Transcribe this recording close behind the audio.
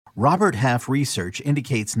Robert Half research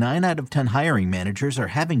indicates 9 out of 10 hiring managers are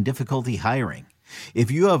having difficulty hiring.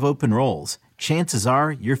 If you have open roles, chances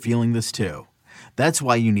are you're feeling this too. That's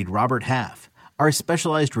why you need Robert Half. Our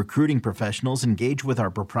specialized recruiting professionals engage with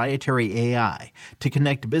our proprietary AI to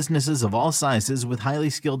connect businesses of all sizes with highly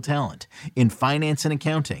skilled talent in finance and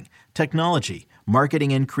accounting, technology,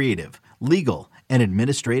 marketing and creative, legal, and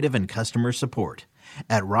administrative and customer support.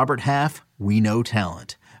 At Robert Half, we know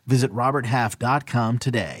talent. Visit roberthalf.com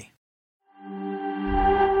today.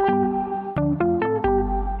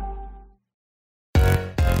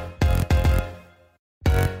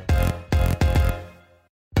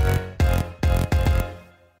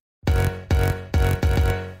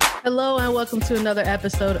 Hello and welcome to another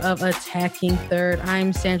episode of Attacking Third.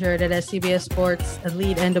 I'm Sandra at CBS Sports, a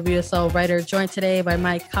lead NWSL writer, joined today by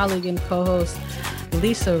my colleague and co-host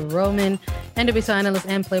Lisa Roman, NWSL analyst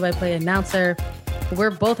and play-by-play announcer. We're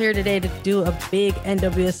both here today to do a big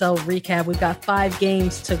NWSL recap. We've got 5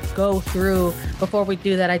 games to go through. Before we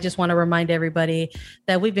do that, I just want to remind everybody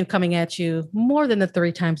that we've been coming at you more than the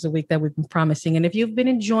 3 times a week that we've been promising. And if you've been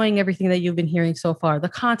enjoying everything that you've been hearing so far, the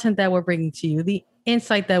content that we're bringing to you, the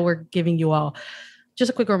insight that we're giving you all, just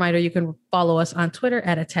a quick reminder, you can follow us on Twitter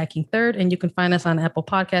at Attacking Third, and you can find us on Apple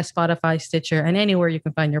Podcasts, Spotify, Stitcher, and anywhere you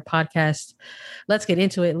can find your podcast. Let's get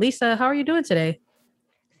into it. Lisa, how are you doing today?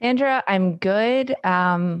 Sandra, I'm good.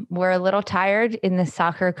 We're a little tired in the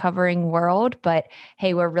soccer covering world, but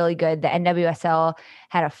hey, we're really good. The NWSL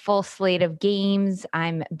had a full slate of games.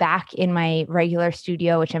 I'm back in my regular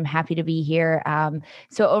studio, which I'm happy to be here.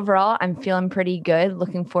 So overall, I'm feeling pretty good.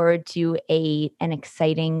 Looking forward to an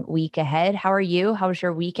exciting week ahead. How are you? How was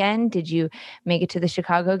your weekend? Did you make it to the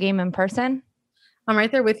Chicago game in person? I'm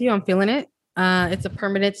right there with you. I'm feeling it. It's a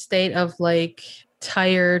permanent state of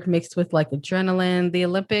tired mixed with adrenaline. The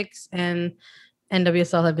Olympics and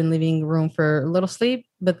NWSL have been leaving room for a little sleep,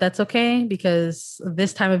 but that's okay because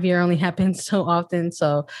this time of year only happens so often.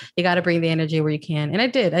 So you got to bring the energy where you can. And I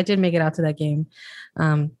did make it out to that game.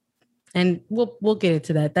 And we'll get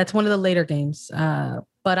into that. That's one of the later games.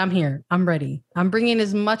 But I'm here. I'm ready. I'm bringing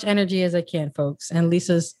as much energy as I can, folks. And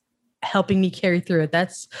Lisa's helping me carry through it.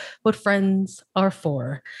 That's what friends are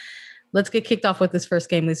for. Let's get kicked off with this first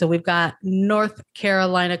game, Lisa. We've got North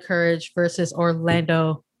Carolina Courage versus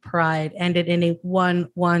Orlando Pride. Ended in a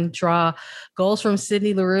 1-1 draw. Goals from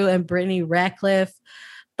Sydney Leroux and Brittany Ratcliffe.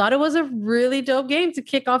 Thought it was a really dope game to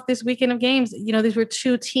kick off this weekend of games. You know, these were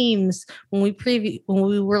 2 teams when we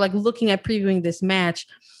were looking at previewing this match.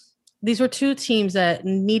 These were 2 teams that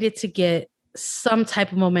needed to get some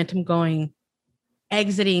type of momentum going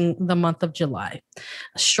exiting the month of July,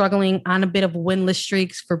 struggling on a bit of winless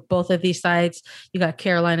streaks for both of these sides. You got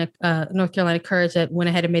North Carolina Courage that went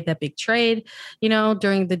ahead and made that big trade,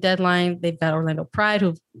 during the deadline. They've got Orlando Pride,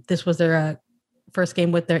 who this was their first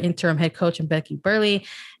game with their interim head coach and Becky Burleigh,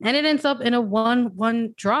 and it ends up in a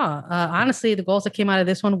 1-1 draw. Honestly, the goals that came out of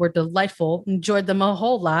this one were delightful. Enjoyed them a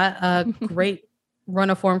whole lot. Great run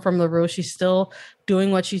of form from LaRue. She's still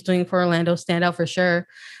doing what she's doing for Orlando. Standout for sure.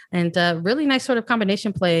 And really nice sort of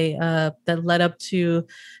combination play that led up to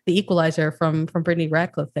the equalizer from Brittany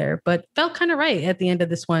Ratcliffe there. But felt kind of right at the end of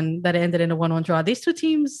this one that it ended in a 1-1 draw. These 2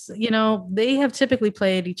 teams, they have typically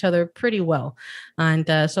played each other pretty well. And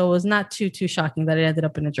so it was not too shocking that it ended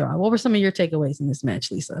up in a draw. What were some of your takeaways in this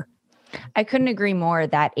match, Lisa? I couldn't agree more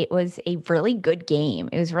that it was a really good game.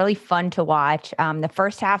 It was really fun to watch. The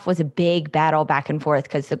first half was a big battle back and forth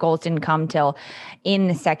because the goals didn't come till in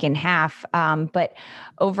the second half. But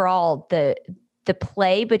overall, the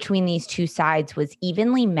play between these 2 sides was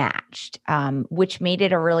evenly matched, which made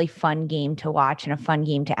it a really fun game to watch and a fun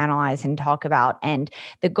game to analyze and talk about. And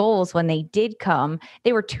the goals, when they did come,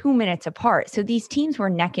 they were 2 minutes apart. So these teams were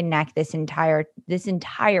neck and neck this entire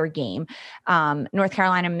game. North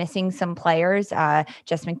Carolina missing some players,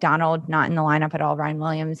 Jess McDonald not in the lineup at all, Ryan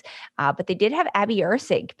Williams, but they did have Abby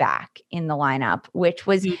Erceg back in the lineup, which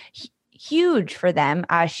was huge for them.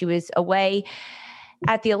 She was away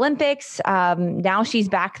at the Olympics. Now she's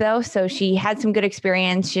back though. So she had some good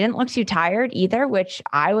experience. She didn't look too tired either, which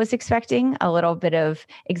I was expecting a little bit of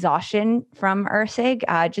exhaustion from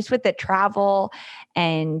Erceg, just with the travel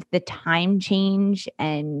and the time change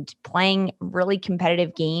and playing really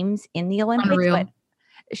competitive games in the Olympics. Unreal. But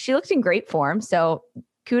she looked in great form. So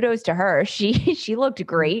kudos to her. She looked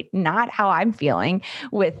great. Not how I'm feeling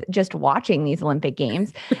with just watching these Olympic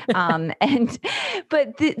games.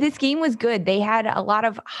 But this game was good. They had a lot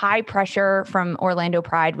of high pressure from Orlando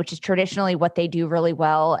Pride, which is traditionally what they do really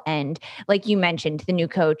well. And like you mentioned, the new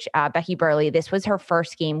coach, Becky Burleigh, this was her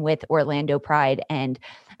first game with Orlando Pride. And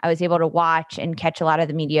I was able to watch and catch a lot of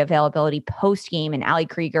the media availability post game, and Ali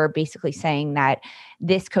Krieger basically saying that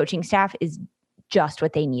this coaching staff is just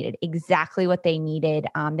what they needed, exactly what they needed.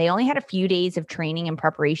 They only had a few days of training and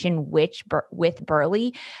preparation with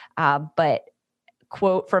Burleigh, but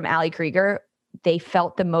quote from Ali Krieger, they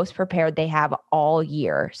felt the most prepared they have all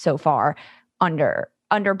year so far under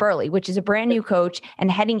Burleigh, which is a brand new coach,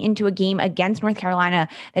 and heading into a game against North Carolina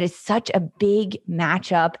that is such a big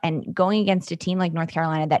matchup, and going against a team like North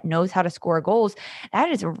Carolina that knows how to score goals. That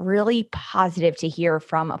is really positive to hear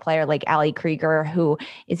from a player like Ali Krieger, who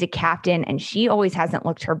is a captain, and she always hasn't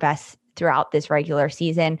looked her best throughout this regular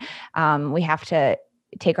season. We have to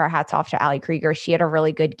take our hats off to Ali Krieger. She had a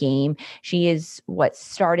really good game. She is what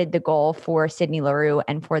started the goal for Sydney Leroux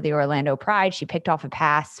and for the Orlando Pride. She picked off a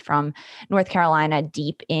pass from North Carolina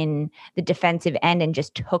deep in the defensive end and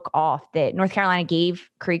just took off. That North Carolina gave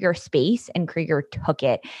Krieger space, and Krieger took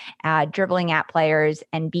it, dribbling at players.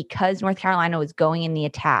 And because North Carolina was going in the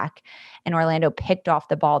attack and Orlando picked off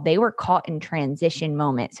the ball, they were caught in transition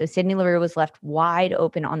moment. So Sydney Leroux was left wide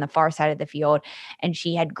open on the far side of the field, and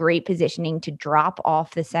she had great positioning to drop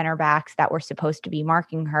off the center backs that were supposed to be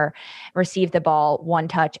marking her, receive the ball, one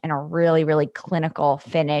touch, and a really, really clinical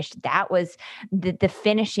finish. That was the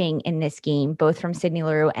finishing in this game, both from Sydney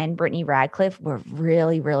Leroux and Brittany Radcliffe, were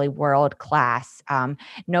really, really world class.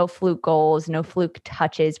 No fluke goals, no fluke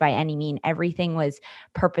touches by any mean. Everything was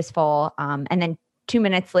purposeful. And then 2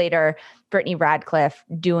 minutes later, Brittany Radcliffe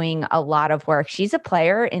doing a lot of work. She's a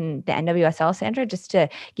player in the NWSL, Sandra, just to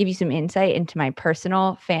give you some insight into my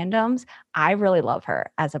personal fandoms. I really love her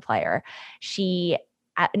as a player. She,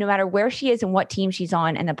 no matter where she is and what team she's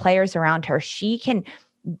on and the players around her, she can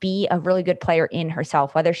be a really good player in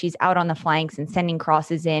herself, whether she's out on the flanks and sending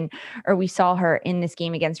crosses in, or we saw her in this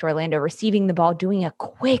game against Orlando receiving the ball, doing a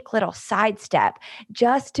quick little sidestep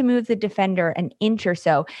just to move the defender an inch or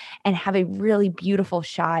so and have a really beautiful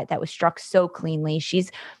shot that was struck so cleanly.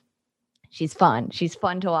 She's fun. She's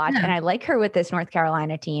fun to watch. Yeah. And I like her with this North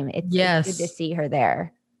Carolina team. It's good to see her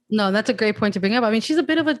there. No, that's a great point to bring up. I mean, she's a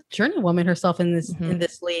bit of a journeywoman herself in this in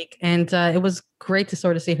this league, and it was great to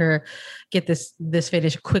sort of see her get this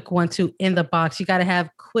finish, quick 1-2 in the box. You got to have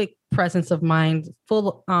quick presence of mind,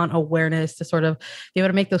 full on awareness to sort of be able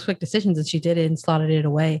to make those quick decisions, and she did it and slotted it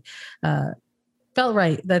away. Felt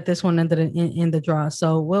right that this one ended in the draw.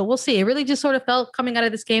 So we'll see. It really just sort of felt coming out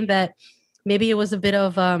of this game that maybe it was a bit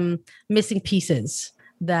of missing pieces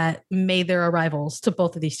that made their arrivals to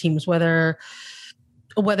both of these teams, whether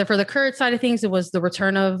for the Curd side of things, it was the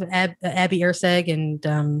return of Abby Erceg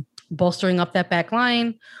and bolstering up that back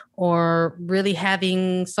line, or really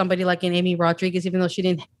having somebody like an Amy Rodriguez, even though she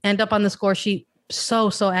didn't end up on the score sheet,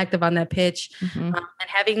 so active on that pitch, and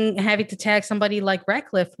having to tag somebody like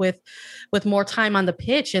Radcliffe with more time on the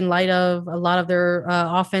pitch in light of a lot of their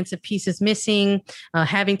offensive pieces missing,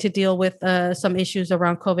 having to deal with some issues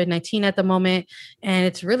around COVID-19 at the moment. And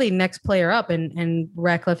it's really next player up, and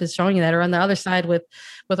Radcliffe is showing you that. Or on the other side with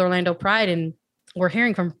Orlando Pride, and we're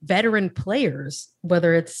hearing from veteran players,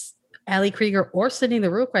 whether it's Ali Krieger or Sydney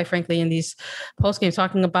Leroux, quite frankly, in these post games,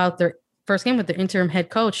 talking about their first game with the interim head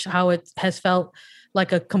coach, how it has felt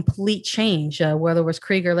like a complete change, whether it was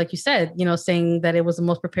Krieger, like you said, saying that it was the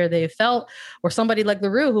most prepared they felt, or somebody like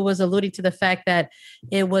Leroux, who was alluding to the fact that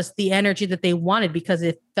it was the energy that they wanted because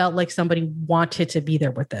it felt like somebody wanted to be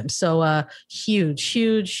there with them. So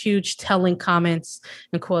huge telling comments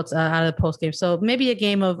and quotes out of the post game. So maybe a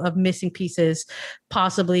game of missing pieces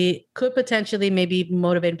possibly could potentially maybe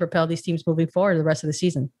motivate and propel these teams moving forward the rest of the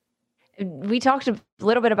season. We talked a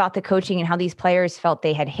little bit about the coaching and how these players felt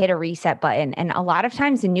they had hit a reset button. And a lot of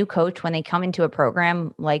times a new coach, when they come into a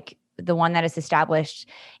program like the one that is established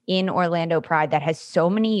in Orlando Pride, that has so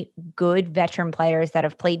many good veteran players that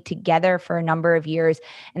have played together for a number of years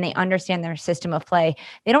and they understand their system of play,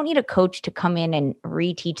 they don't need a coach to come in and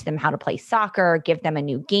reteach them how to play soccer or give them a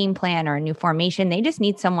new game plan or a new formation. They just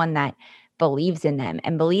need someone that believes in them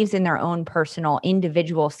and believes in their own personal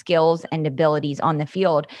individual skills and abilities on the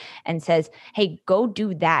field, and says, hey, go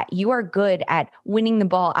do that. You are good at winning the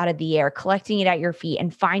ball out of the air, collecting it at your feet,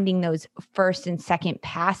 and finding those first and second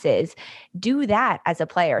passes. Do that as a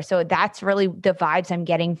player. So that's really the vibes I'm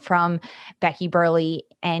getting from Becky Burleigh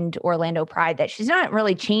and Orlando Pride, that she's not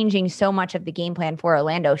really changing so much of the game plan for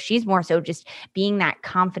Orlando. She's more so just being that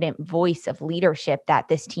confident voice of leadership that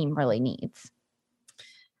this team really needs.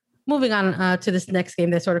 Moving on to this next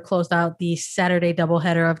game that sort of closed out the Saturday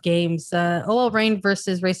doubleheader of games, OL Reign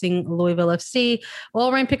versus Racing Louisville FC.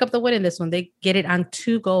 OL Reign pick up the win in this one. They get it on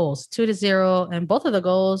 2 goals, 2-0, and both of the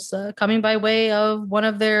goals coming by way of one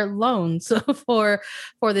of their loans for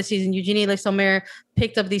the season. Eugenie Le Sommer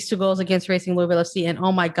picked up these 2 goals against Racing Louisville FC, and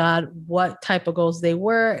oh my God, what type of goals they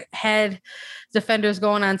were. Had defenders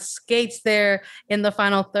going on skates there in the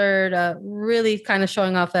final third, really kind of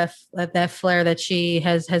showing off that flair that she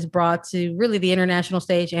has brought to really the international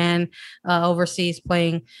stage and overseas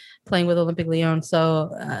playing with Olympique Lyon. So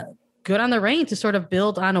good on the Reign to sort of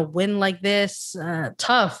build on a win like this.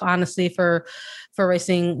 Tough, honestly, for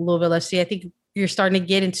Racing Louisville FC. I think you're starting to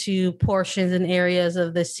get into portions and areas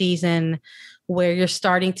of the season where you're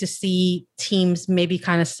starting to see teams maybe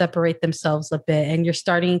kind of separate themselves a bit, and you're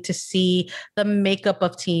starting to see the makeup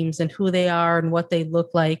of teams and who they are and what they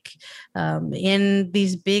look like in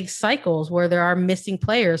these big cycles where there are missing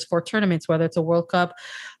players for tournaments, whether it's a World Cup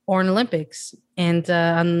or an Olympics. And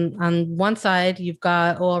on one side, you've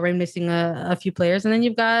got OL Reign missing a few players, and then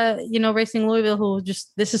you've got, Racing Louisville, who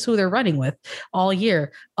just, this is who they're running with all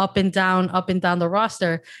year, up and down the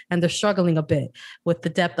roster, and they're struggling a bit with the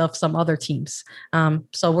depth of some other teams.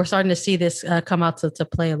 So we're starting to see this come out to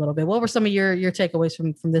play a little bit. What were some of your takeaways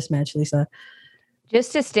from this match, Lisa?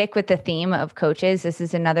 Just to stick with the theme of coaches, this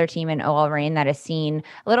is another team in OL Reign that has seen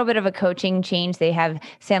a little bit of a coaching change. They have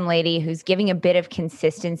Sam Lady, who's giving a bit of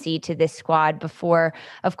consistency to this squad before,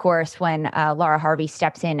 of course, when Laura Harvey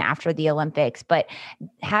steps in after the Olympics. But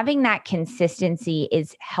having that consistency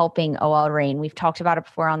is helping OL Reign. We've talked about it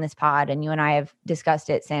before on this pod, and you and I have discussed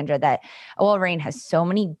it, Sandra, that OL Reign has so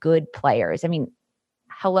many good players. I mean,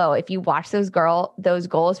 hello, if you watch those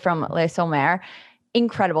goals from Le Sommer,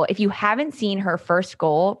 incredible. If you haven't seen her first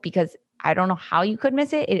goal, because I don't know how you could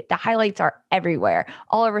miss it, the highlights are everywhere,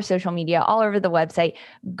 all over social media, all over the website.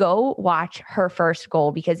 Go watch her first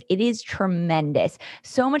goal because it is tremendous.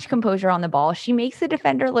 So much composure on the ball. She makes the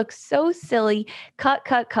defender look so silly. Cut,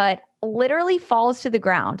 literally falls to the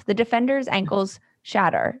ground. The defender's ankles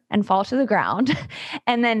shatter and fall to the ground.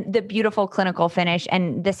 And then the beautiful clinical finish.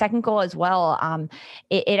 And the second goal as well,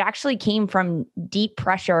 it actually came from deep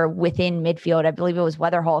pressure within midfield. I believe it was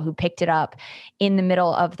Weatherhall who picked it up in the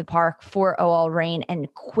middle of the park for OL Reign,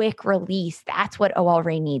 and quick release. That's what OL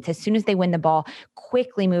Reign needs. As soon as they win the ball,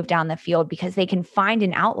 quickly move down the field, because they can find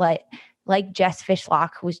an outlet like Jess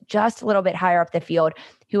Fishlock, who's just a little bit higher up the field,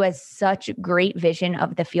 who has such great vision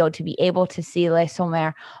of the field to be able to see Le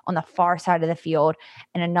Sommer on the far side of the field,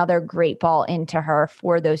 and another great ball into her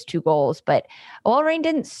for those 2 goals. But OL Reign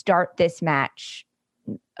didn't start this match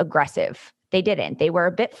aggressive. They didn't. They were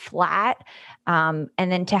a bit flat. And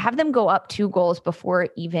then to have them go up 2 goals before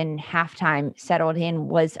even halftime settled in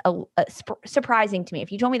was surprising to me.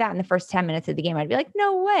 If you told me that in the first 10 minutes of the game, I'd be like,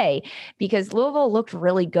 no way, because Louisville looked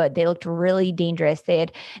really good. They looked really dangerous. They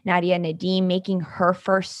had Nadia Nadim making her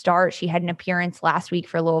first start. She had an appearance last week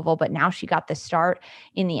for Louisville, but now she got the start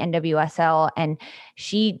in the NWSL, and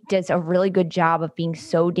she does a really good job of being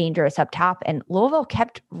so dangerous up top. And Louisville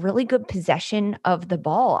kept really good possession of the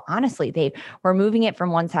ball. Honestly, they were moving it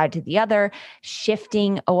from one side to the other,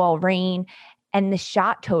 shifting OL Reign, and the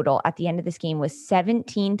shot total at the end of this game was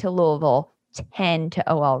 17 to Louisville, 10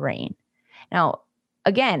 to OL Reign. Now,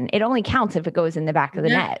 again, it only counts if it goes in the back of the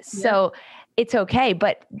net. So it's okay.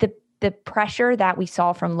 But the pressure that we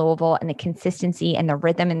saw from Louisville and the consistency and the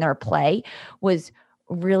rhythm in their play was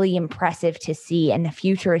really impressive to see. And the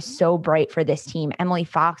future is so bright for this team. Emily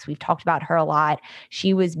Fox, we've talked about her a lot.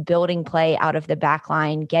 She was building play out of the back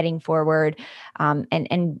line, getting forward.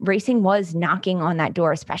 And Racing was knocking on that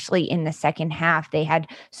door, especially in the second half. They had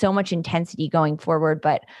so much intensity going forward,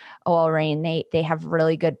 but OL Reign, they have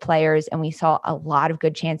really good players. And we saw a lot of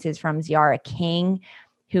good chances from Ziara King,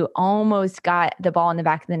 who almost got the ball in the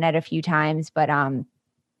back of the net a few times, but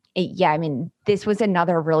this was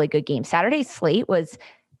another really good game. Saturday's slate was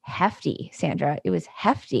hefty, Sandra. It was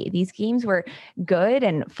hefty. These games were good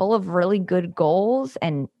and full of really good goals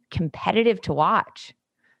and competitive to watch.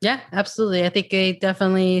 Yeah, absolutely. I think they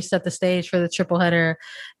definitely set the stage for the triple header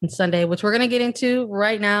on Sunday, which we're going to get into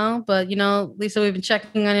right now. But, Lisa, we've been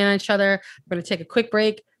checking on each other. We're going to take a quick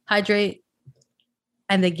break, hydrate,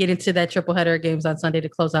 and then get into that triple header games on Sunday to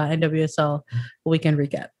close out NWSL weekend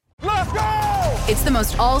recap. Let's go! It's the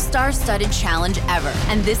most all-star studded challenge ever.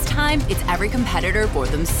 And this time, it's every competitor for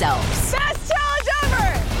themselves. Best challenge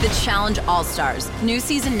ever! The Challenge All-Stars. New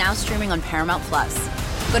season now streaming on Paramount+.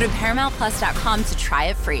 Go to ParamountPlus.com to try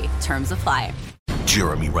it free. Terms apply.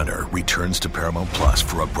 Jeremy Renner returns to Paramount Plus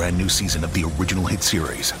for a brand new season of the original hit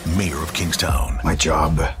series, Mayor of Kingstown. My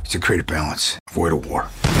job is to create a balance, avoid a war.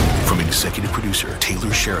 From executive producer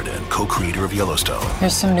Taylor Sheridan, co-creator of Yellowstone.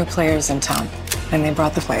 There's some new players in town, and they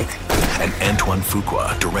brought the plague. And Antoine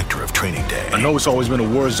Fuqua, director of Training Day. I know it's always been a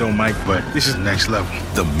war zone, Mike, but this is next level.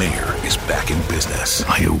 The Mayor is back in business.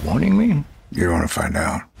 Are you warning me? You're going to find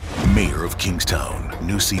out. Mayor of Kingstown.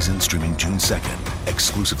 New season streaming June 2nd,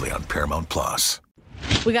 exclusively on Paramount Plus.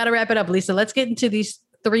 We got to wrap it up, Lisa. Let's get into these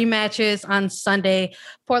 3 matches on Sunday.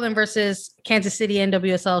 Portland versus Kansas City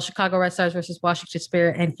NWSL, Chicago Red Stars versus Washington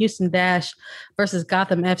Spirit, and Houston Dash versus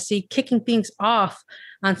Gotham FC. Kicking things off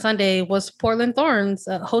on Sunday was Portland Thorns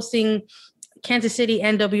hosting Kansas City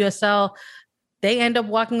NWSL. They end up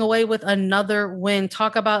walking away with another win.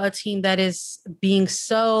 Talk about a team that is being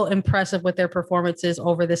so impressive with their performances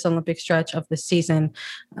over this Olympic stretch of the season.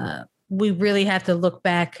 We really have to look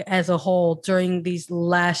back as a whole during these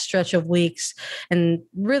last stretch of weeks and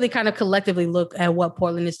really kind of collectively look at what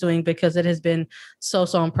Portland is doing, because it has been so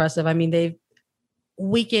impressive. I mean, they've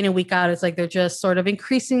week in and week out, it's like they're just sort of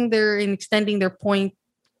increasing and extending their point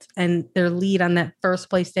and their lead on that first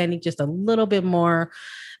place standing just a little bit more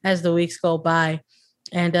as the weeks go by.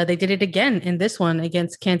 And they did it again in this one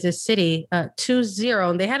against Kansas City, 2-0.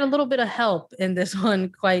 And they had a little bit of help in this one,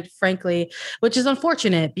 quite frankly, which is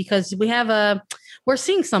unfortunate because we're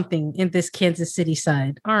seeing something in this Kansas City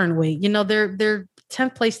side, aren't we? You know, they're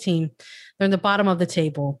 10th place team. They're in the bottom of the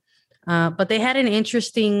table. But they had an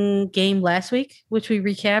interesting game last week, which we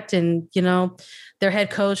recapped. And, you know, their head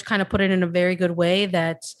coach kind of put it in a very good way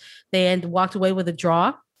that they walked away with a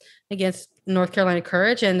draw against North Carolina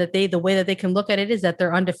Courage, and that the way that they can look at it is that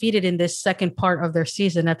they're undefeated in this second part of their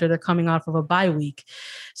season after they're coming off of a bye week.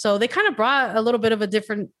 So they kind of brought a little bit of a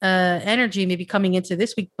different energy maybe coming into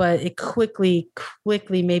this week, but it quickly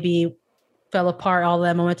maybe fell apart, all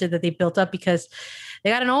that momentum that they built up, because they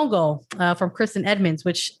got an own goal from Kristen Edmonds,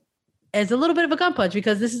 which is a little bit of a gun punch,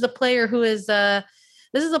 because this is a player who's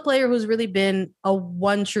really been a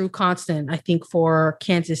one true constant, I think, for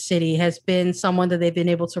Kansas City, has been someone that they've been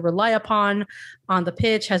able to rely upon on the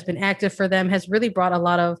pitch, has been active for them, has really brought a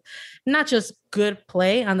lot of not just good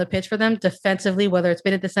play on the pitch for them defensively, whether it's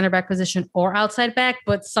been at the center back position or outside back,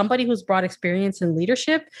 but somebody who's brought experience and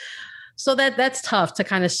leadership. So that's tough to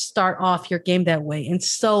kind of start off your game that way and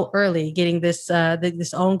so early, getting this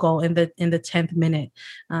own goal in the 10th minute,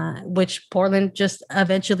 which Portland just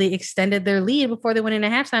eventually extended their lead before they went into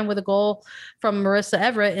halftime with a goal from Marissa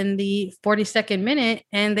Everett in the 42nd minute,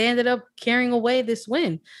 and they ended up carrying away this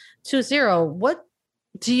win 2-0. What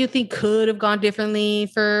do you think could have gone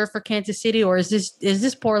differently for Kansas City, or is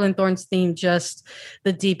this Portland Thorns team just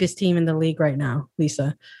the deepest team in the league right now,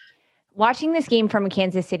 Lisa? Watching this game from a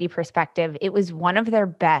Kansas City perspective, it was one of their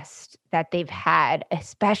best that they've had,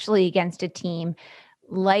 especially against a team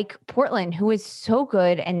like Portland, who is so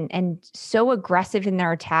good and so aggressive in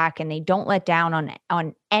their attack, and they don't let down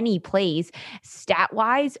on any plays.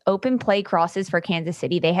 Stat-wise, open play crosses for Kansas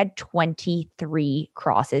City, they had 23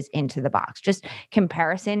 crosses into the box. Just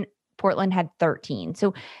comparison, Portland had 13.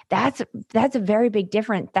 So that's a very big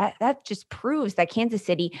difference. That just proves that Kansas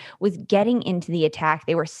City was getting into the attack.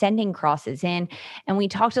 They were sending crosses in. And we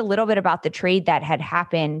talked a little bit about the trade that had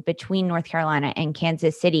happened between North Carolina and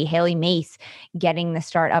Kansas City. Haley Mace getting the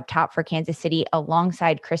start up top for Kansas City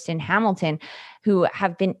alongside Kristen Hamilton, who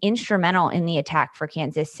have been instrumental in the attack for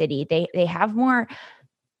Kansas City. They have more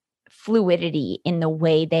fluidity in the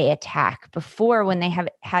way they attack. Before, when they have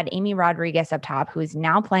had Amy Rodriguez up top, who is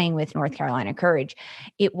now playing with North Carolina Courage,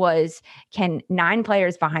 it was, can 9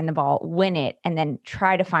 players behind the ball win it and then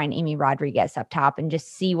try to find Amy Rodriguez up top and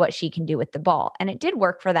just see what she can do with the ball. And it did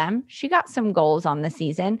work for them. She got some goals on the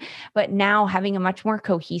season, but now having a much more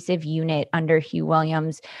cohesive unit under Hugh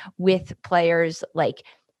Williams with players like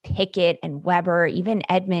Pickett and Weber, even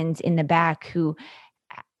Edmonds in the back, who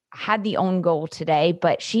had the own goal today,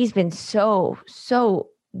 but she's been so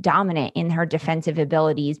dominant in her defensive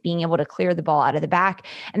abilities, being able to clear the ball out of the back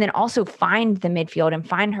and then also find the midfield and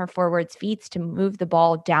find her forwards' feet to move the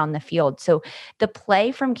ball down the field. So the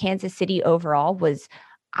play from Kansas City overall was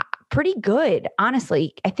pretty good,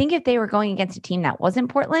 honestly. I think if they were going against a team that wasn't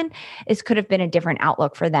Portland, this could have been a different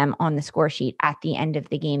outlook for them on the score sheet at the end of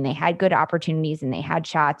the game. They had good opportunities and they had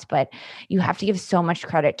shots, but you have to give so much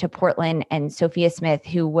credit to Portland and Sophia Smith,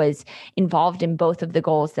 who was involved in both of the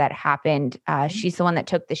goals that happened. She's the one that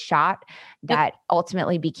took the shot that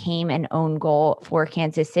ultimately became an own goal for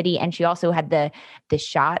Kansas City. And she also had the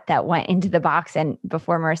shot that went into the box, and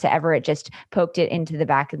before Marissa Everett just poked it into the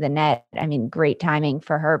back of the net. I mean, great timing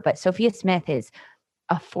for her. But Sophia Smith is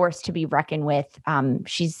a force to be reckoned with.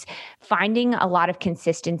 She's finding a lot of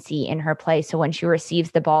consistency in her play. So when she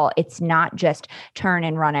receives the ball, it's not just turn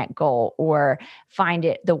and run at goal or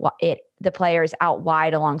find the players out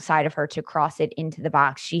wide alongside of her to cross it into the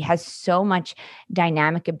box. She has so much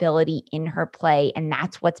dynamic ability in her play, and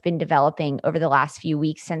that's what's been developing over the last few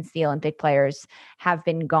weeks since the Olympic players have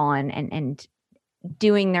been gone and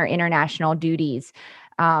doing their international duties.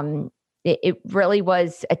 it really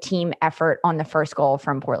was a team effort on the first goal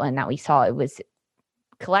from Portland that we saw. It was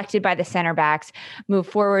collected by the center backs, moved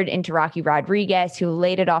forward into Rocky Rodriguez, who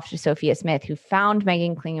laid it off to Sophia Smith, who found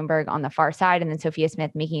Megan Klingenberg on the far side, and then Sophia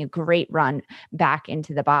Smith making a great run back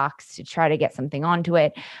into the box to try to get something onto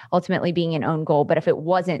it, ultimately being an own goal. But if it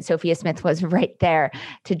wasn't, Sophia Smith was right there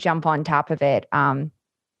to jump on top of it.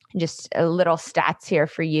 Just a little stats here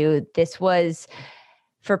for you. This was,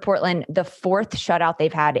 for Portland, the fourth shutout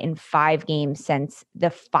they've had in 5 games since the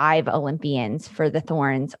 5 Olympians for the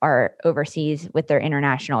Thorns are overseas with their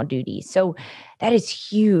international duties. So that is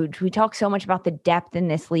huge. We talk so much about the depth in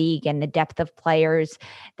this league and the depth of players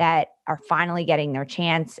that are finally getting their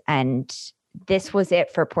chance. And this was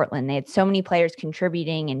it for Portland. They had so many players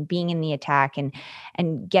contributing and being in the attack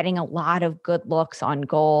and getting a lot of good looks on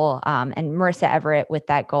goal. And Marissa Everett with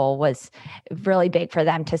that goal was really big for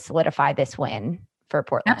them to solidify this win for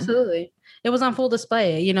Portland. Absolutely. It was on full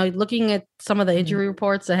display. You know, looking at some of the injury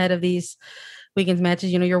reports ahead of these weekend's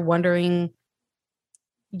matches, you know, you're wondering,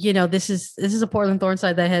 you know, this is a Portland Thorns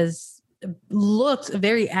side that has looked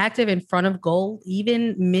very active in front of goal,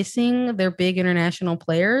 even missing their big international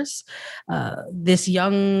players. This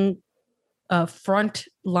young front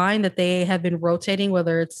line that they have been rotating,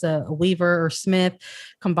 whether it's Weaver or Smith,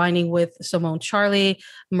 combining with Simone Charlie,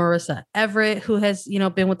 Marissa Everett, who has, you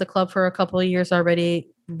know, been with the club for a couple of years already,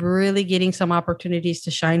 really getting some opportunities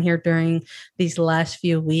to shine here during these last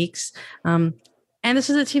few weeks. And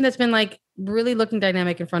this is a team that's been like really looking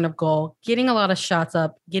dynamic in front of goal, getting a lot of shots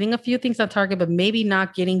up, getting a few things on target, but maybe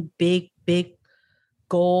not getting big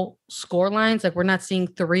goal score lines. Like we're not seeing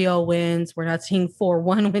 3-0 wins. We're not seeing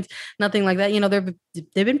 4-1 wins, nothing like that. You know,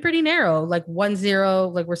 they've been pretty narrow, like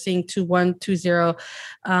 1-0, like we're seeing 2-1,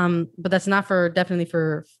 2-0. But that's not definitely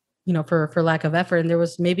for lack of effort. And there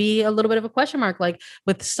was maybe a little bit of a question mark, like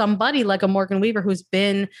with somebody like a Morgan Weaver, who's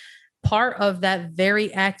been part of that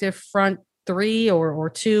very active front 3 or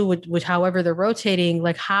 2, which however they're rotating,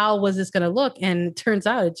 like how was this going to look? And it turns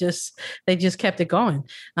out they just kept it going.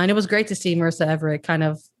 And it was great to see Marissa Everett kind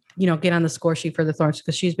of, you know, get on the score sheet for the Thorns,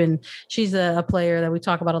 because she's a player that we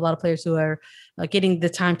talk about, a lot of players who are getting the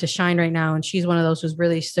time to shine right now. And she's one of those who's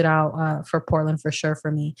really stood out for Portland for sure for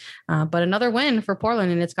me. But another win for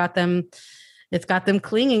Portland, and it's got them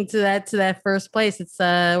clinging to that first place. It's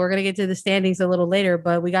we're going to get to the standings a little later,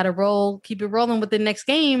 but we got to keep it rolling with the next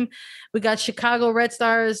game. We got Chicago Red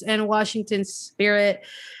Stars and Washington Spirit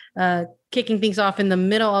kicking things off in the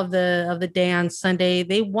middle of the day on Sunday.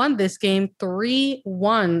 They won this game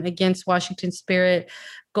 3-1 against Washington Spirit.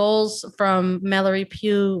 Goals from Mallory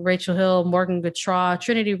Pugh, Rachel Hill, Morgan Gautrat,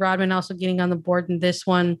 Trinity Rodman also getting on the board in this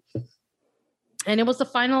one. And it was the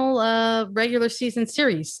final regular season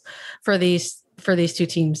series for these two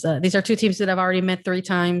teams. These are two teams that have already met 3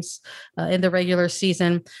 times in the regular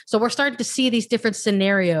season. So we're starting to see these different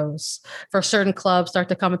scenarios for certain clubs start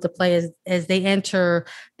to come into play as they enter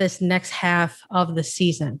this next half of the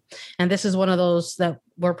season. And this is one of those that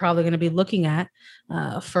we're probably going to be looking at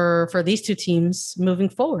for these two teams moving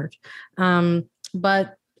forward.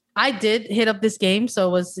 But I did hit up this game,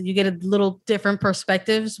 so you get a little different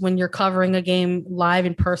perspectives when you're covering a game live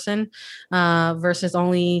in person versus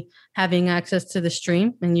only having access to the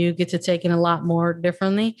stream, and you get to take in a lot more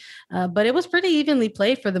differently. But it was pretty evenly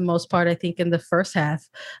played for the most part, I think, in the first half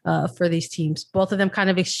for these teams. Both of them kind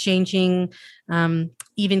of exchanging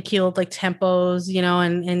even keeled like tempos, you know,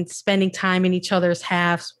 and spending time in each other's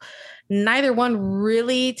halves. Neither one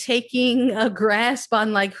really taking a grasp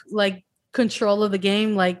on like control of the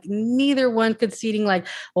game, like neither one conceding like,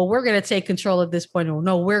 well, we're going to take control at this point, or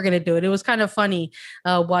no, we're going to do it. It was kind of funny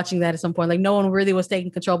watching that at some point. Like no one really was taking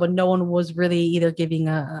control, but no one was really either giving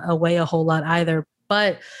away a whole lot either.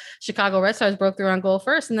 But Chicago Red Stars broke through on goal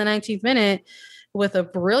first in the 19th minute with a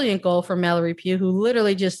brilliant goal from Mallory Pugh, who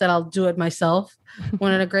literally just said, I'll do it myself.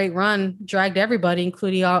 Went on a great run, dragged everybody,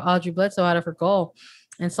 including Audrey Bledsoe, out of her goal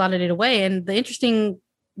and slotted it away. And the interesting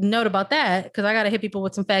note about that, because I got to hit people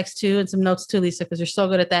with some facts too and some notes too, Lisa, because you're so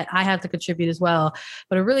good at that. I have to contribute as well.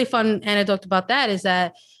 But a really fun anecdote about that is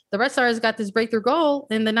that the Red Stars got this breakthrough goal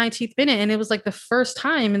in the 19th minute, and it was like the first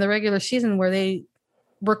time in the regular season where they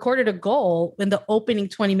recorded a goal in the opening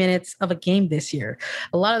 20 minutes of a game this year.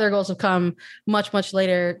 A lot of their goals have come much, much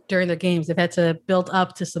later during their games. They've had to build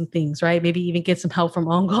up to some things, right? Maybe even get some help from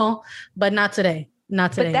own goal, but not today.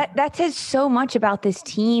 Not today. But that says so much about this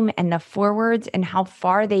team and the forwards and how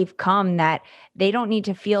far they've come, that they don't need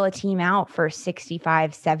to feel a team out for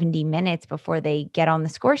 65, 70 minutes before they get on the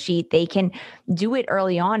score sheet. They can do it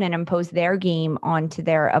early on and impose their game onto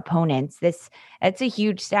their opponents. That's a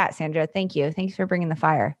huge stat, Sandra. Thank you. Thanks for bringing the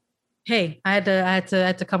fire. Hey, I had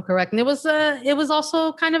to come correct. And it was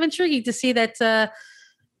also kind of intriguing to see that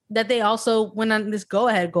that they also went on this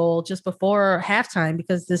go-ahead goal just before halftime,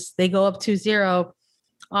 because they go up 2-0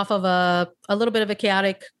 off of a little bit of a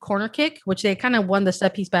chaotic corner kick, which they kind of won the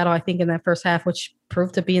set piece battle, I think, in that first half, which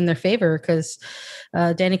proved to be in their favor, because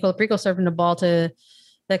Danny Colaprico serving the ball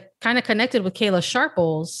that kind of connected with Kayla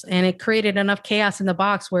Sharples, and it created enough chaos in the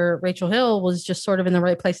box where Rachel Hill was just sort of in the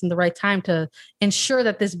right place in the right time to ensure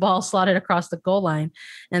that this ball slotted across the goal line.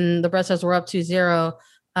 And the Red Stars were up 2-0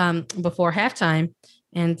 before halftime.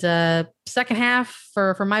 And second half,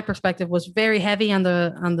 for my perspective, was very heavy on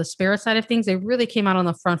the Spirit side of things. They really came out on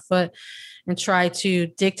the front foot and try to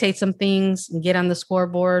dictate some things and get on the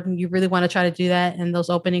scoreboard. And you really want to try to do that in those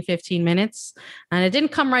opening 15 minutes. And it didn't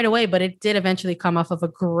come right away, but it did eventually come off of a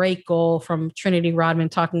great goal from Trinity Rodman,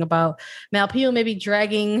 talking about Malpio maybe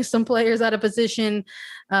dragging some players out of position.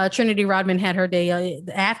 Trinity Rodman had her day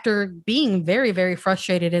after being very, very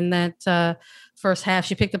frustrated in that first half.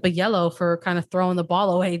 She picked up a yellow for kind of throwing the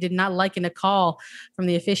ball away, did not liking a call from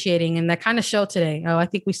the officiating. And that kind of showed today. I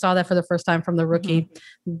think we saw that for the first time from the rookie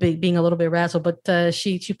being a little bit razzled, but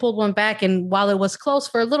she pulled one back. And while it was close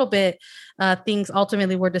for a little bit, things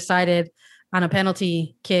ultimately were decided on a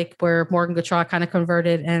penalty kick where Morgan Gautrat kind of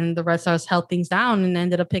converted, and the Red Stars held things down and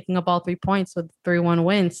ended up picking up all 3 points with 3-1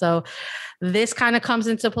 win. So this kind of comes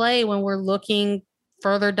into play when we're looking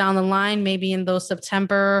further down the line, maybe in those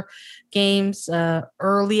September games,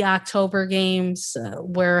 early October games,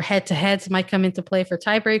 where head-to-heads might come into play for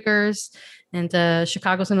tiebreakers. And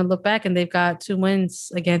Chicago's going to look back, and they've got 2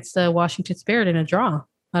 wins against Washington Spirit in a draw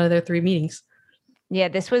out of their 3 meetings. Yeah,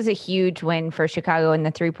 this was a huge win for Chicago and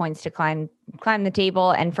the 3 points to climb the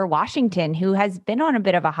table. And for Washington, who has been on a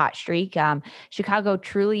bit of a hot streak, Chicago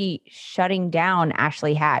truly shutting down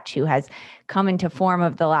Ashley Hatch, who has come into form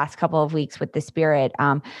of the last couple of weeks with the Spirit.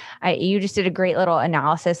 You just did a great little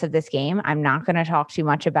analysis of this game. I'm not going to talk too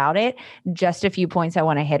much about it. Just a few points I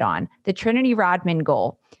want to hit on. The Trinity Rodman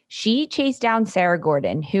goal. She chased down Sarah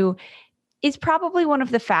Gordon, who is probably one of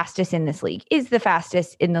the fastest in this league, is the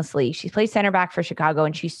fastest in this league. She plays center back for Chicago,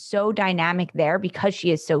 and she's so dynamic there because she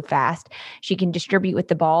is so fast. She can distribute with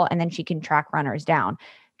the ball, and then she can track runners down.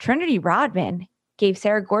 Trinity Rodman gave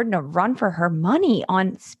Sarah Gordon a run for her money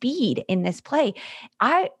on speed in this play.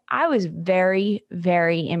 I was very,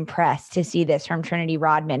 very impressed to see this from Trinity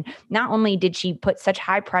Rodman. Not only did she put such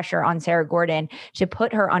high pressure on Sarah Gordon to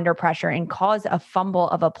put her under pressure and cause a fumble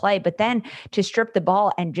of a play, but then to strip the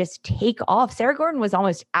ball and just take off. Sarah Gordon was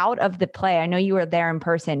almost out of the play. I know you were there in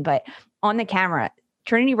person, but on the camera,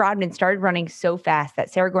 Trinity Rodman started running so fast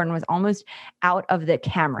that Sarah Gordon was almost out of the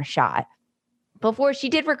camera shot before she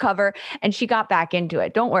did recover, and she got back into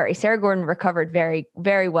it. Don't worry. Sarah Gordon recovered very,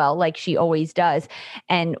 very well, like she always does,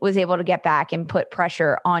 and was able to get back and put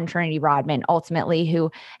pressure on Trinity Rodman, ultimately,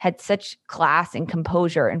 who had such class and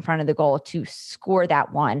composure in front of the goal to score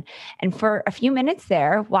that one. And for a few minutes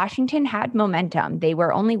there, Washington had momentum. They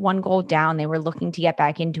were only 1 goal down. They were looking to get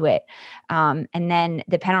back into it. And then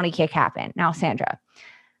the penalty kick happened. Now, Sandra,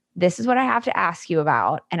 this is what I have to ask you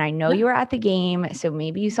about. And I know you were at the game, so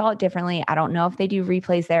maybe you saw it differently. I don't know if they do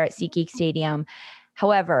replays there at SeatGeek Stadium.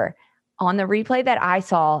 However, on the replay that I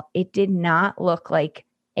saw, it did not look like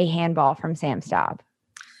a handball from Sam Staub.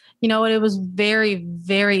 You know what? It was very,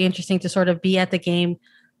 very interesting to sort of be at the game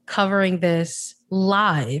covering this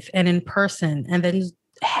live and in person, and then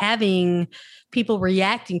having people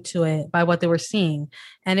reacting to it by what they were seeing.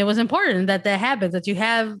 And it was important that happens, that you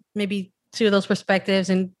have maybe 2 of those perspectives,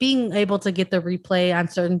 and being able to get the replay on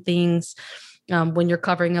certain things when you're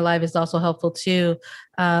covering it live is also helpful too.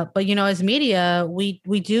 But, you know, as media, we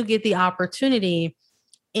do get the opportunity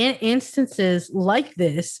in instances like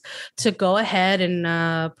this to go ahead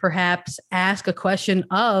and perhaps ask a question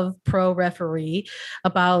of pro referee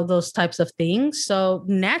about those types of things. So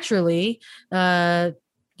naturally,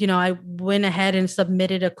 you know, I went ahead and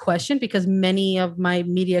submitted a question because many of my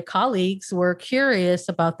media colleagues were curious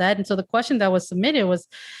about that. And so the question that was submitted was,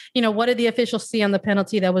 you know, what did the officials see on the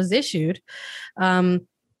penalty that was issued? And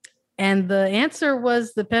the answer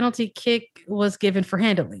was the penalty kick was given for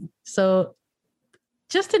handling. So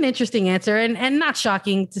just an interesting answer and not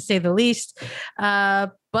shocking to say the least.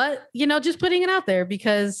 But, you know, just putting it out there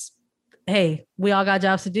because, hey, we all got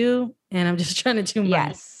jobs to do and I'm just trying to do mine.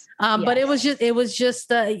 Yes. But it was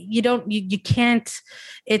just you can't,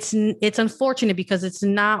 it's unfortunate because it's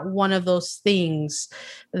not one of those things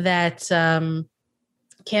that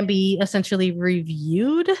can be essentially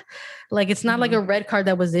reviewed. Like, it's not like a red card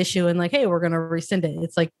that was issued and like, hey, we're going to rescind it.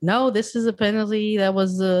 It's like, no, this is a penalty that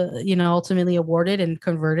was, ultimately awarded and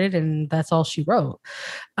converted. And that's all she wrote.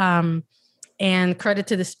 And credit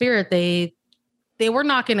to the Spirit, they were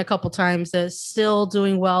knocking a couple times, still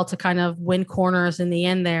doing well to kind of win corners in the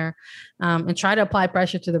end there, and try to apply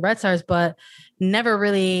pressure to the Red Stars, but never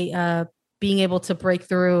really being able to break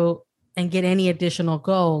through and get any additional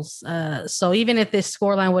goals. So even if this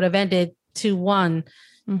scoreline would have ended 2-1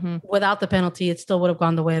 without the penalty, it still would have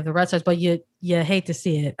gone the way of the Red Stars, but you hate to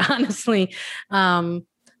see it, honestly.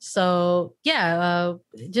 So yeah,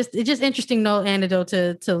 just interesting anecdote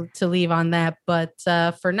to leave on that. But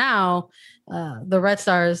for now, the Red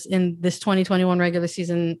Stars in this 2021 regular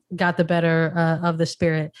season got the better of the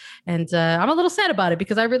Spirit, and I'm a little sad about it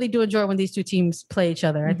because I really do enjoy when these two teams play each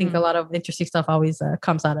other. I think a lot of interesting stuff always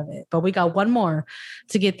comes out of it. But we got one more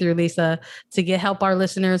to get through, Lisa, to help our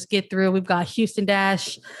listeners get through. We've got Houston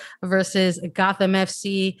Dash versus Gotham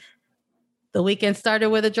FC. The weekend started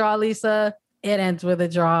with a draw, Lisa. It ends with a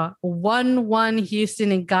draw. 1-1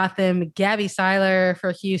 Houston and Gotham. Gabby Seiler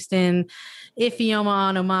for Houston.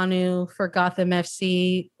 Ifeoma Onumonu for Gotham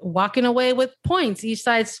FC. Walking away with points. Each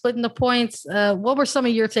side splitting the points. What were some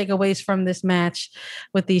of your takeaways from this match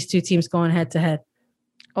with these two teams going head to head?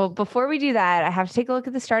 Well, before we do that, I have to take a look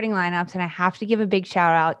at the starting lineups, and I have to give a big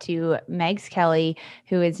shout out to Megs Kelly,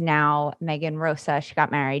 who is now Megan Rosa. She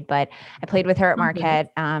got married, but I played with her at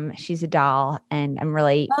Marquette. She's a doll, and I'm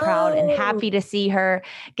really proud and happy to see her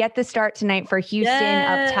get the start tonight for Houston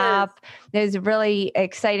up top. It was really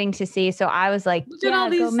exciting to see. So I was like, look at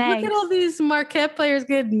all these Marquette players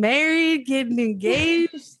getting married, getting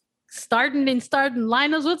engaged, starting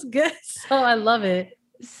lineups. What's good? So I love it.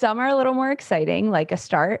 Some are a little more exciting, like a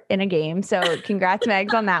start in a game. So congrats,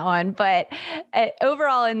 Megs, on that one. But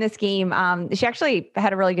overall in this game, she actually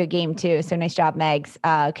had a really good game too. So nice job, Megs,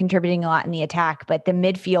 contributing a lot in the attack. But the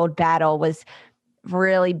midfield battle was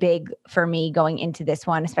really big for me going into this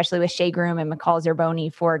one, especially with Shea Groom and McCall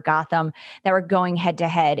Zerboni for Gotham that were going head to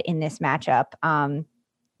head in this matchup.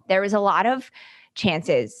 There was a lot of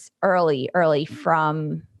chances early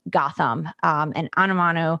from Gotham, and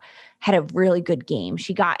Onumonu had a really good game.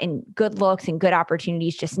 She got in good looks and good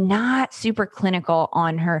opportunities, just not super clinical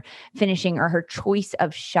on her finishing or her choice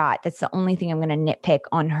of shot. That's the only thing I'm going to nitpick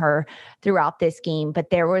on her throughout this game. But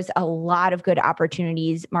there was a lot of good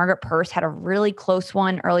opportunities. Margaret Purse had a really close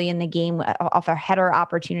one early in the game off a header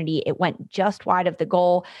opportunity. It went just wide of the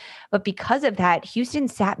goal. But because of that, Houston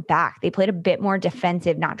sat back. They played a bit more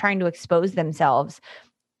defensive, not trying to expose themselves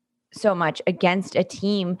so much against a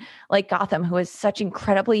team like Gotham, who has such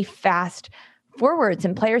incredibly fast forwards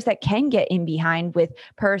and players that can get in behind, with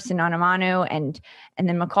Purse and Onumonu and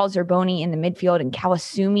then McCall Zerboni in the midfield, and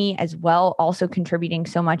Kawasumi as well, also contributing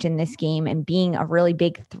so much in this game and being a really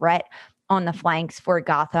big threat on the flanks for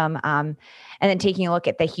Gotham. And then taking a look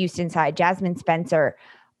at the Houston side, Jasmine Spencer,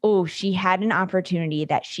 she had an opportunity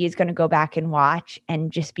that she is going to go back and watch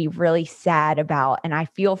and just be really sad about. And I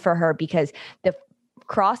feel for her because the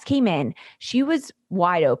cross came in. She was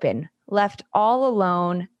wide open, left all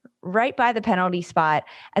alone right by the penalty spot.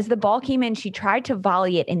 As the ball came in, she tried to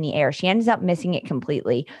volley it in the air. She ends up missing it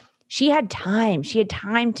completely. She had time. She had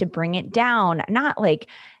time to bring it down, not like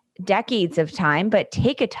decades of time, but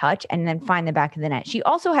take a touch and then find the back of the net. She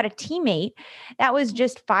also had a teammate that was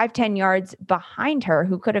just 5-10 yards behind her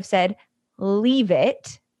who could have said, leave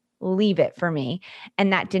it for me.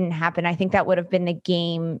 And that didn't happen. I think that would have been the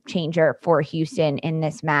game changer for Houston in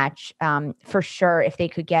this match, for sure, if they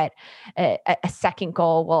could get a second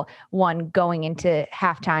goal. Well, one going into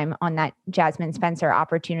halftime on that Jasmine Spencer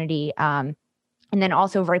opportunity. And then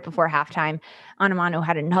also right before halftime, Onumonu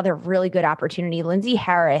had another really good opportunity. Lindsay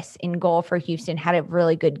Harris in goal for Houston had a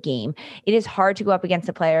really good game. It is hard to go up against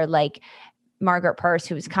a player like Margaret Purse,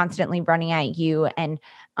 who is constantly running at you, and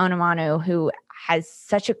Onumonu, who has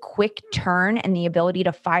such a quick turn and the ability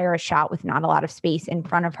to fire a shot with not a lot of space in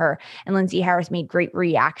front of her. And Lindsay Harris made great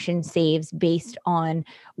reaction saves based on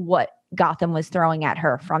what Gotham was throwing at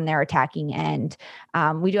her from their attacking end.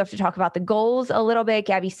 We do have to talk about the goals a little bit.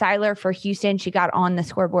 Gabby Seiler for Houston, she got on the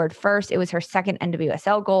scoreboard first. It was her second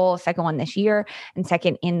NWSL goal, second one this year, and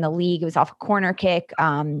second in the league. It was off a corner kick.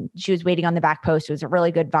 She was waiting on the back post. It was a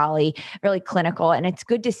really good volley, really clinical. And it's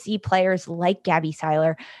good to see players like Gabby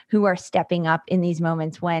Seiler who are stepping up in these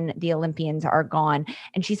moments when the Olympians are gone.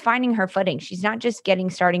 And she's finding her footing. She's not just getting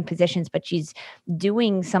starting positions, but she's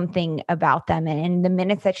doing something about them. And in the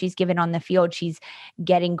minutes that she's given on the field, she's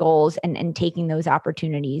getting goals and taking those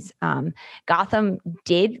opportunities. Gotham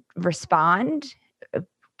did respond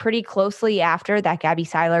pretty closely after that Gabby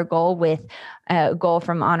Seiler goal with a goal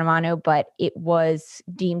from Onumonu, but it was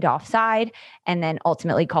deemed offside and then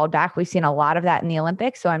ultimately called back. We've seen a lot of that in the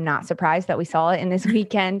Olympics, so I'm not surprised that we saw it in this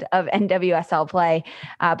weekend of NWSL play.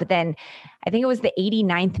 But then I think it was the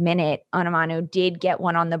 89th minute, Onumonu did get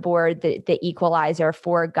one on the board, the equalizer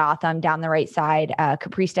for Gotham down the right side.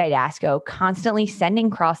 Caprice Dydasco constantly sending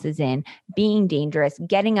crosses in, being dangerous,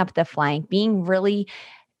 getting up the flank, being really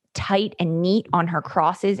tight and neat on her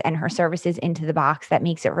crosses and her services into the box. That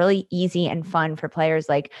makes it really easy and fun for players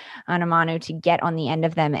like Onumonu to get on the end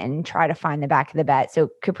of them and try to find the back of the net. So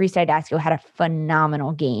Caprice Dydasco had a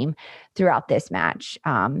phenomenal game throughout this match.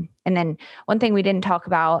 And then one thing we didn't talk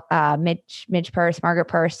about, Midge Purce, Margaret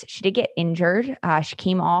Purce, she did get injured. She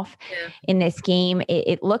came off in this game.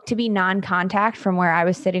 It looked to be non-contact from where I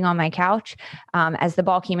was sitting on my couch. As the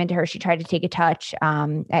ball came into her, she tried to take a touch.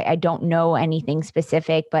 I don't know anything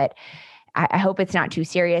specific, but I hope it's not too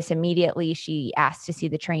serious. Immediately, she asked to see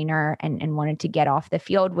the trainer and wanted to get off the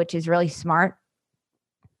field, which is really smart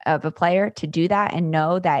of a player to do that and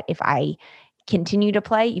know that if I continue to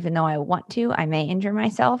play, even though I want to, I may injure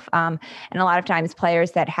myself. And a lot of times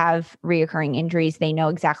players that have reoccurring injuries, they know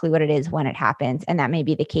exactly what it is when it happens. And that may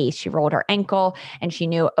be the case. She rolled her ankle and she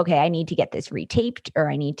knew, okay, I need to get this retaped or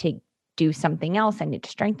I need to do something else. I need to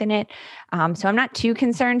strengthen it. So I'm not too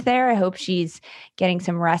concerned there. I hope she's getting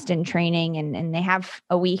some rest and training and they have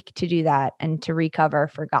a week to do that and to recover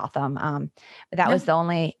for Gotham. But that was the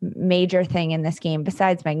only major thing in this game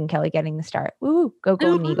besides Megyn Kelly getting the start. Ooh, go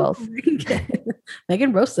Golden Eagles.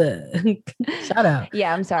 Megan Rosa. Shout out.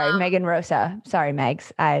 Yeah, I'm sorry. Megan Rosa. Sorry,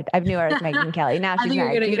 Megs. I knew her as Megyn Kelly. Now she's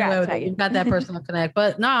married. You've got that personal connect.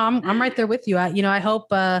 But no, I'm right there with you.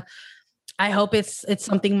 I hope it's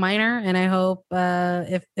something minor, and I hope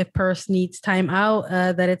if Purse needs time out,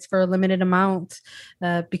 that it's for a limited amount,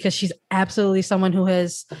 because she's absolutely someone who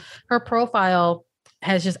her profile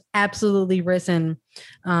has just absolutely risen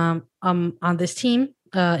on this team,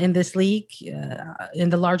 in this league, in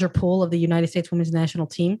the larger pool of the United States Women's National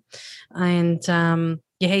Team, and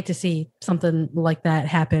you hate to see something like that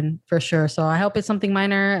happen for sure. So I hope it's something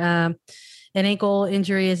minor. An ankle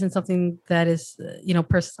injury isn't something that is,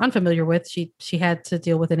 Purse unfamiliar with. She had to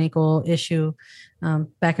deal with an ankle issue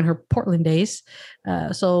back in her Portland days.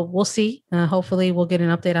 So we'll see. Hopefully we'll get an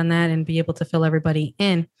update on that and be able to fill everybody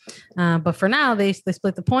in. But for now, they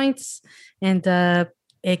split the points and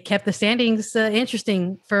it kept the standings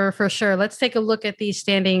interesting for sure. Let's take a look at these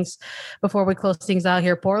standings before we close things out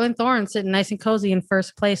here. Portland Thorns sitting nice and cozy in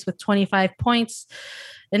first place with 25 points.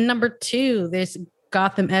 And number 2, there's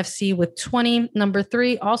Gotham FC with 20. Number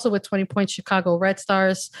 3, also with 20 points, Chicago Red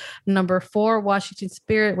Stars. Number 4, Washington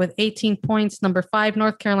Spirit with 18 points. Number 5,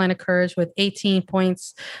 North Carolina Courage with 18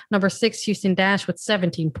 points. Number 6, Houston Dash with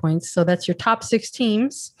 17 points. So that's your top 6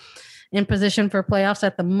 teams in position for playoffs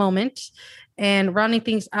at the moment. And rounding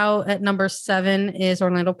things out at number 7 is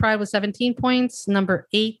Orlando Pride with 17 points. Number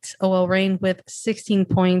 8, OL Reign with 16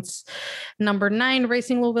 points. Number 9,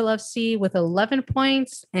 Racing Louisville FC with 11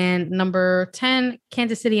 points. And number 10,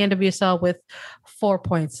 Kansas City NWSL with 4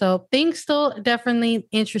 points. So things still definitely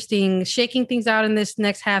interesting. Shaking things out in this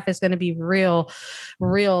next half is going to be real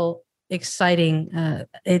exciting.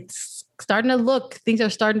 It's starting to look, things are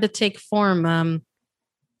starting to take form.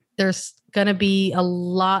 There's going to be a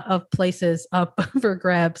lot of places up for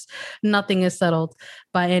grabs. Nothing is settled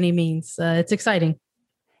by any means. It's exciting.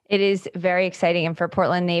 It is very exciting. And for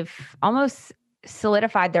Portland, they've almost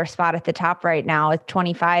solidified their spot at the top right now with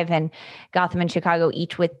 25, and Gotham and Chicago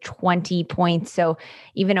each with 20 points. So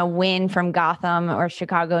even a win from Gotham or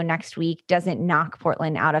Chicago next week doesn't knock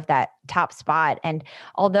Portland out of that top spot. And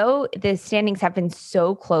although the standings have been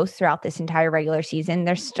so close throughout this entire regular season,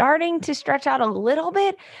 they're starting to stretch out a little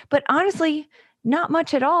bit, but honestly, not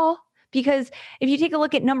much at all. Because if you take a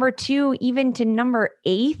look at number 2, even to number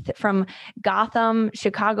 8, from Gotham,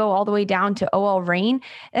 Chicago, all the way down to OL Reign,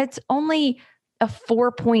 it's only a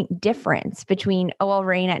 4-point difference between OL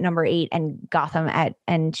Reign at number 8 and Gotham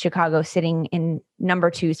and Chicago sitting in number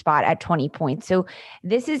 2 spot at 20 points. So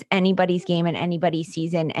this is anybody's game and anybody's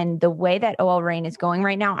season. And the way that OL Reign is going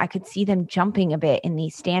right now, I could see them jumping a bit in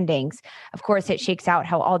these standings. Of course, it shakes out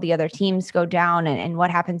how all the other teams go down and what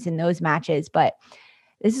happens in those matches. But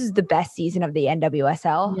this is the best season of the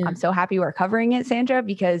NWSL. Yeah. I'm so happy we're covering it, Sandra,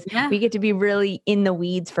 because we get to be really in the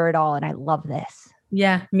weeds for it all. And I love this.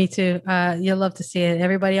 Yeah, me too. You'll love to see it.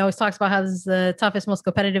 Everybody always talks about how this is the toughest, most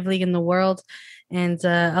competitive league in the world. And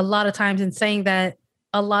a lot of times in saying that,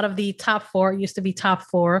 a lot of the top four, it used to be top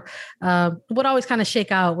four, would always kind of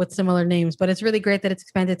shake out with similar names, but it's really great that it's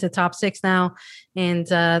expanded to top six now, and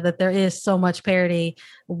that there is so much parity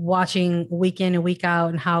watching week in and week out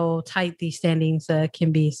and how tight these standings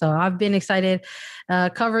can be. So I've been excited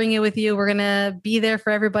covering it with you. We're going to be there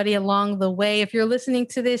for everybody along the way. If you're listening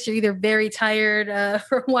to this, you're either very tired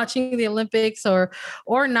from watching the Olympics or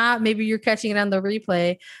not. Maybe you're catching it on the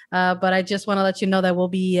replay. But I just want to let you know that we'll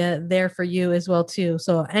be there for you as well, too.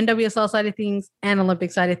 So NWSL side of things and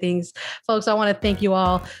Olympic side of things. Folks, I want to thank you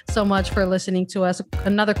all so much for listening to us.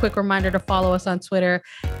 Another quick reminder to follow us on Twitter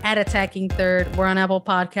at Attacking Third. We're on Apple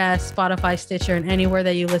Podcasts, Spotify, Stitcher, and anywhere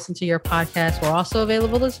that you listen to your podcast. We're also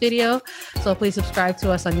available as video. So please subscribe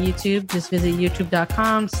to us on YouTube. Just visit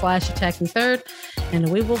youtube.com/Attacking Third. And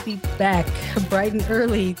we will be back bright and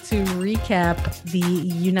early to recap the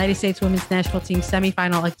United States Women's National Team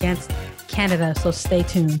semifinal against Canada. So stay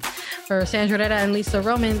tuned. For Sandra Herrera and Lisa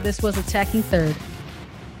Roman, this was Attacking Third.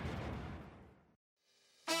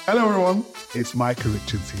 Hello everyone, it's Micah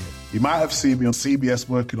Richards here. You might have seen me on CBS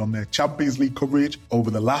working on their Champions League coverage over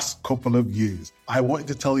the last couple of years. I wanted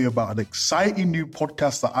to tell you about an exciting new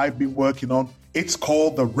podcast that I've been working on. It's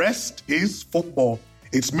called The Rest is Football.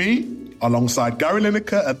 It's me, alongside Gary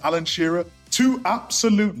Lineker and Alan Shearer, two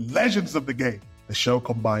absolute legends of the game. The show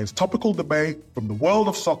combines topical debate from the world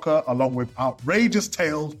of soccer along with outrageous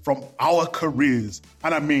tales from our careers.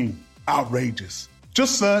 And I mean outrageous.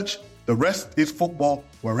 Just search The Rest is Football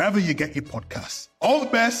wherever you get your podcasts. All the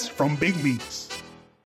best from Big Meats.